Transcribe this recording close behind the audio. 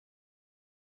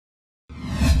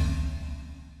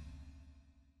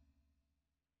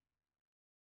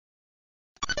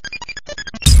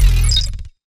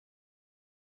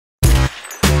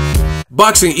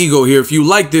Boxing Ego here. If you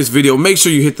like this video, make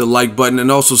sure you hit the like button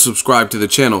and also subscribe to the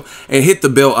channel and hit the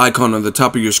bell icon on the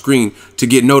top of your screen to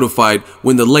get notified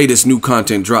when the latest new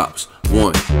content drops.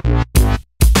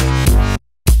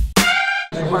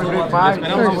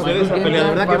 Esperamos a ustedes esa pelea. De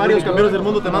verdad que varios campeones del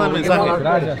mundo te mandan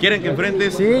mensaje. Quieren que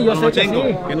enfrentes a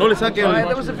Lomachenko, que no le saque el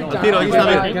tiro. Ahí está,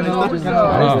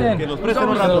 bien. Que los presten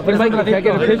un rato. Can I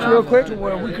get a picture real quick?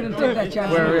 We couldn't take that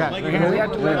chance. We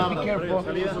have to be careful.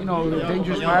 You know,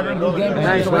 dangerous fighter.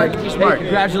 Nice, right? Smart.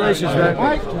 Congratulations, man.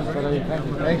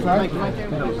 Thanks, man.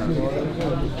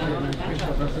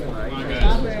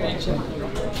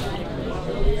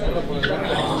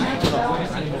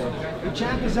 The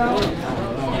champ is out.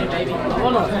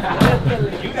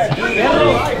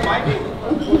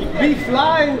 Be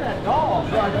flying.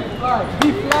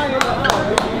 Be flying.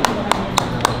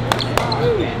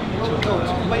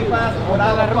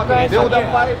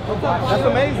 That's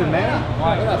amazing, man.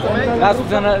 That's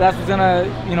what's gonna,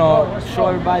 you know, show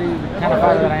everybody the kind of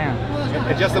fighter that I am.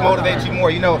 And just to motivate you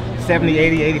more, you know, 70,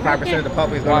 80, 85% of the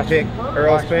public is going to pick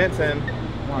Errol Spence, and you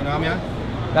know what I mean?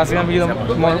 That's gonna be the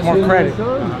more credit.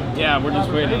 Yeah, we're just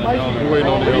waiting on the elevator. We're waiting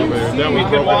on the elevator. Then we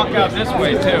can walk out this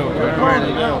way too.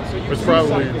 It's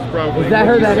probably. Is that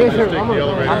her? That is her.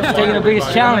 I'm just taking the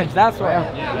biggest challenge. That's why.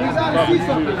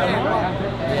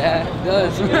 Yeah, it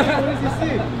does.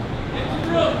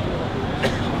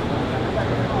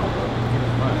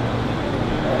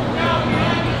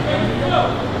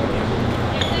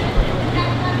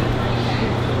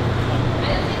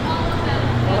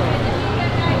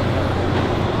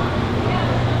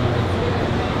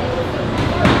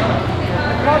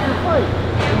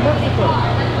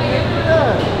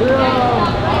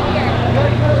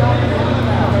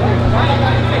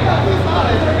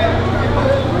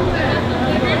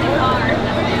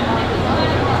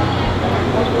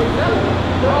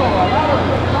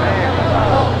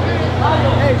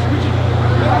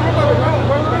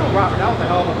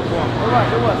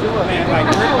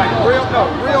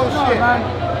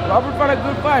 Robert fought a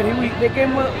good fight.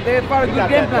 They fought a good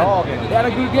game plan. They had a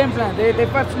good game plan. They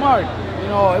fought smart. You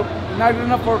know, not good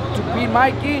enough to beat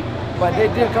Mikey, but they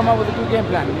did come up with a good game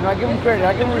plan. You know, I give them credit.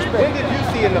 I give them respect. When did you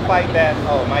see in the fight that,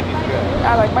 oh, Mikey's good?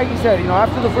 Yeah, like Mikey said, you know,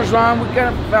 after the first round, we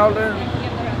kind of felt it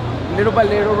little by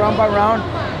little, round by round,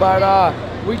 but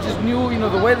we just knew, you know,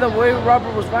 the way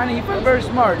Robert was fighting, he fought very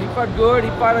smart. He fought good. He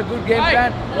fought a good game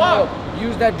plan.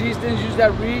 Use that distance, use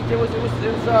that reach. It was a good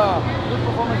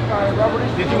performance by Robert.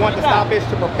 Did you want the stoppage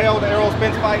to propel the Errol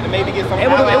Spence fight to maybe get some? It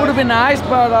would have been nice,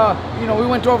 but you know, we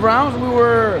went 12 rounds. We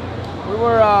were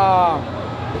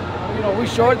you know, we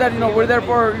showed that, you know, we're there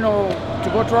for, you know, to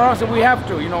go 12 rounds, and we have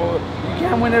to. You know, you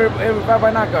can't win every fight by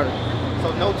knockout.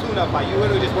 So no tune-up fight. You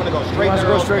literally just want to go straight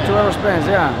to Errol Spence.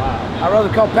 Yeah. Wow. I'd rather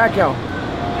call Pacquiao.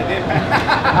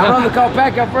 I'd rather call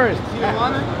Pacquiao first.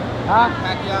 Tijuana? Huh?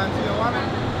 Pacquiao and Tijuana?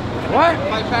 What?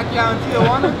 Fight Pacquiao and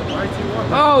Tijuana?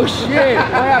 Oh shit!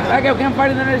 Oh yeah, Pacquiao can't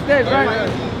fight in the United States, right?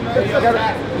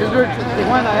 Just do it in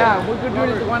Tijuana, yeah. We could do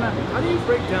it in Tijuana. How do you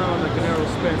break down like an Errol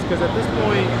Spence? Because at this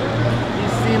point,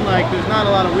 he's seen like there's not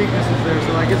a lot of weaknesses there.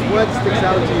 So I guess what sticks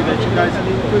out to you that you guys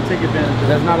could take advantage of?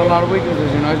 There's not a lot of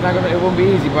weaknesses, you know. It won't be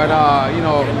easy, but you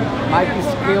know, Mikey's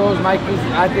skills,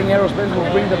 I think Errol Spence will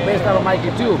bring the best out of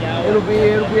Mikey too. It'll be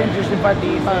interesting fight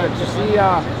to see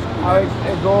how it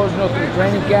goes, you know, through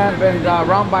training camp and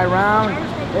round by round.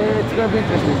 It's going to be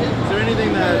interesting. Is there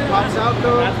anything that pops out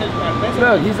though?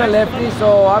 Look, he's a lefty,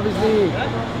 so obviously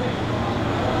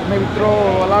maybe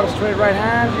throw a lot of straight right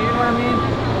hands, you know what I mean?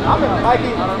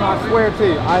 Mikey, I swear to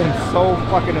you, I am so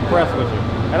fucking impressed with you.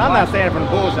 And I'm not saying it from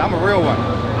the bullshit, I'm a real one.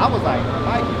 I was like,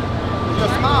 Mikey, your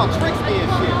smile tricks me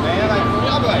and shit, man. Like,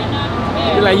 I'm like,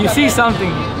 you're like, you see something.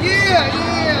 Yeah,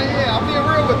 I'm being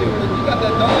real with you. You got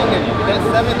that dog in you. That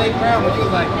 7th, 8th round when you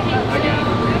was like, I got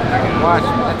it. Watch.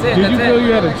 That's it. Did you feel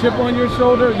you had a chip on your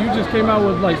shoulder? You just came out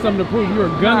with like something to prove you were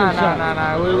gunning shot.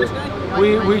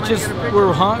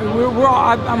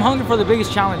 I'm hungry for the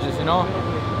biggest challenges, you know.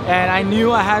 And I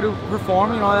knew I had to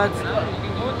perform. You know,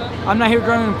 I'm not here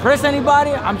trying to impress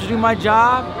anybody. I'm just doing my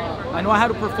job. I know I had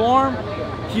to perform.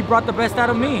 He brought the best out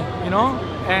of me, you know,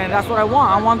 and that's what I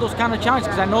want. I want those kind of challenges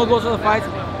because I know those are the fights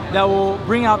that will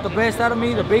bring out the best out of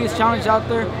me, the biggest challenge out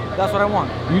there. That's what I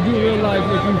want. You do realize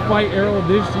if you fight Errol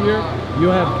this year,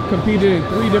 you'll have competed in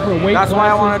 3 different weight classes. That's why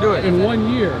I want to do it. In 1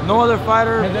 year. No other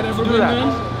fighter has that ever do been that.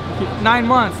 done? 9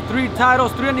 months, 3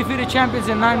 titles, 3 undefeated champions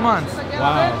in 9 months.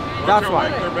 Wow. That's why.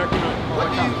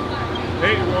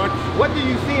 What do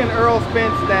you see in Errol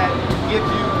Spence that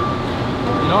gives you?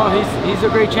 You know, he's a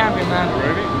great champion, man.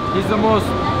 He's the most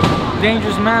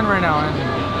dangerous man right now, and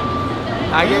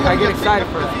I get excited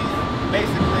for it.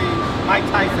 Basically, Mike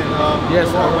Tyson.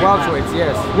 Yes, welterweights,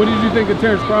 yes. What did you think of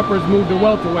Terrence Crawford's move to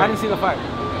welterweight? I didn't see the fight.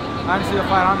 Honestly, I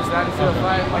didn't see the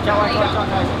fight. Watch out,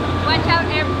 guys. Watch out,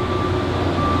 everybody.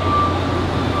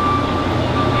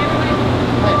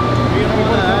 You don't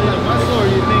want to add in a muscle,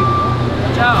 or you think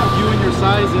you and your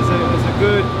size is a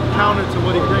good counter to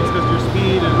what he brings because of your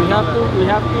speed? And we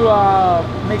have to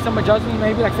make some adjustments,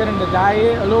 maybe like I said in the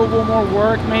diet, a little bit more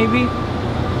work, maybe.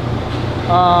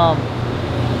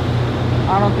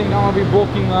 I don't think I'm gonna be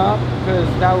bulking up because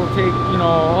that will take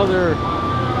other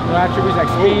attributes like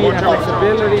speed and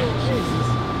flexibility. Jesus,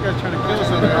 you guys trying to kill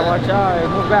us over there. Watch out,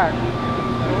 move back.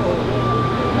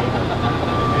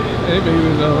 Maybe he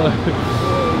was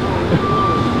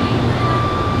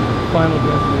Final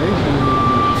Destination.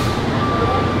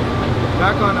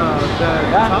 Back on that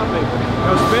topic,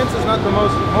 Spence is not the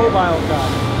most mobile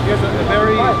guy. He has a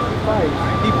very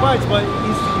he fights, but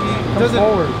he doesn't.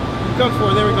 Forward. He comes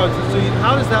forward. There we go. So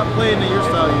how does that play into your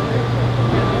style? You think?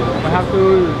 I have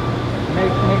to make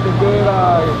a good,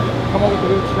 come up with a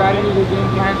good strategy, good game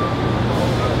plan.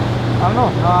 I don't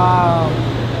know.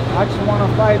 I just want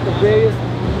to fight the biggest,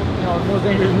 most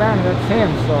dangerous man. That's him.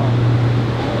 So.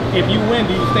 If you win,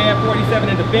 do you stay at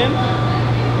 47 and defend?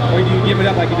 Or do you give it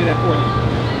up like you did at 40?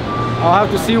 I'll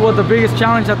have to see what the biggest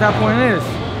challenge at that point is.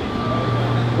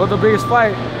 What the biggest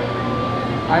fight.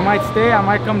 I might stay, I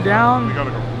might come down. We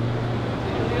gotta go.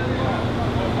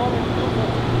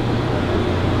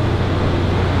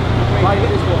 I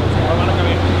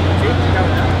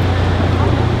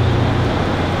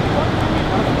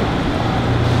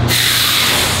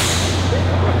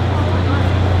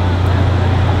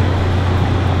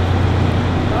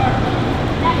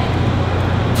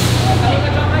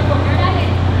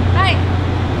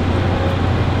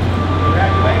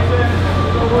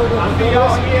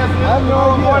have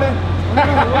no idea.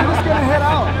 We're just gonna head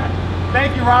out.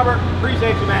 Thank you, Robert.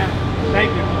 Appreciate you, man. Thank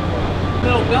you.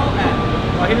 Little belt man.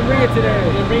 Oh, he didn't bring it today.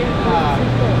 He didn't bring it.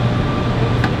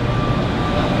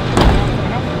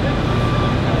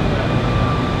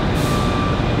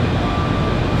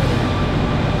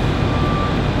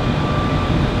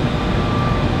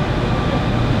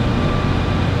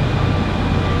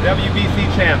 WBC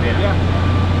champion. Yeah.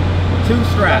 2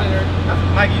 straps.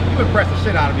 Mikey, you impressed the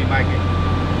shit out of me, Mikey.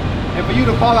 And for you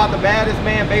to call out the baddest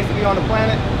man basically on the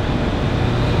planet,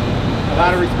 a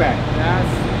lot of respect. That's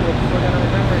what we're gonna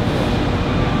remember.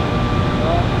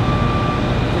 Well,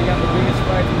 they got the biggest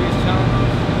fight, the biggest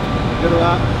challenges. Good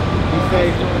luck. Be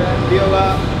safe. Heal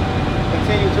up.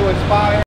 Continue to inspire.